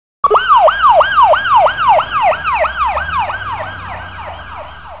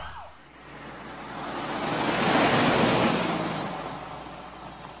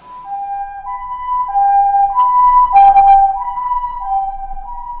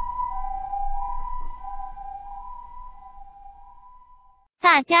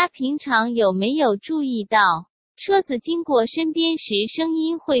大家平常有没有注意到，车子经过身边时声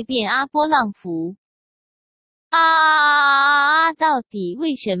音会变啊波浪符？到底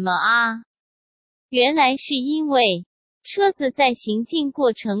为什么啊？原来是因为车子在行进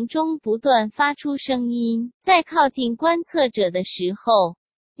过程中不断发出声音，在靠近观测者的时候，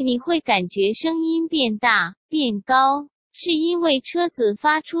你会感觉声音变大、变高，是因为车子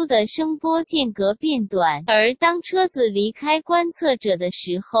发出的声波间隔变短，而当车子离开观测者的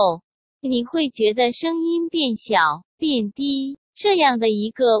时候，你会觉得声音变小、变低，这样的一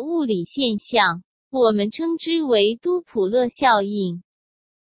个物理现象，我们称之为都普勒效应。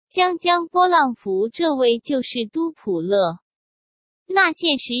波浪符这位就是都普勒。那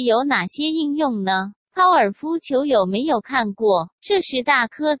现实有哪些应用呢？高尔夫球有没有看过？这是大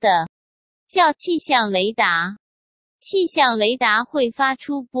颗的，叫气象雷达。气象雷达会发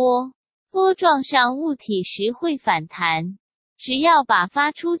出波撞上物体时会反弹。只要把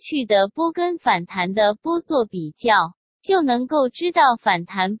发出去的波跟反弹的波做比较，就能够知道反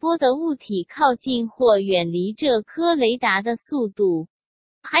弹波的物体靠近或远离这颗雷达的速度。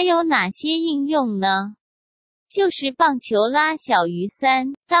还有哪些应用呢？就是棒球拉小于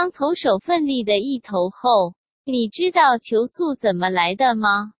3，当投手奋力的一投后，你知道球速怎么来的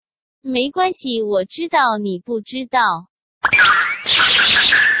吗？没关系，我知道你不知道。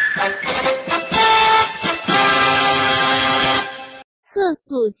测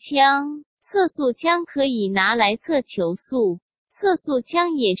速枪，测速枪可以拿来测球速，测速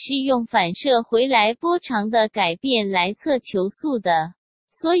枪也是用反射回来波长的改变来测球速的。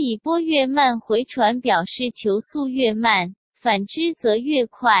所以波越慢回传表示球速越慢，反之则越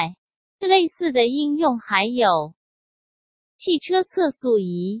快。类似的应用还有汽车测速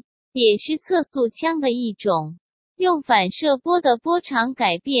仪，也是测速枪的一种，用反射波的波长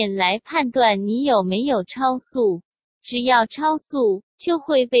改变来判断你有没有超速，只要超速就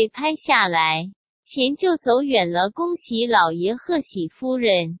会被拍下来，钱就走远了，恭喜老爷贺喜夫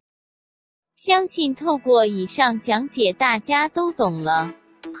人。相信透过以上讲解大家都懂了。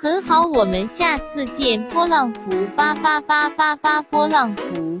很好，我们下次见。波浪符8888波浪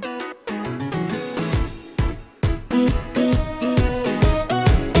符。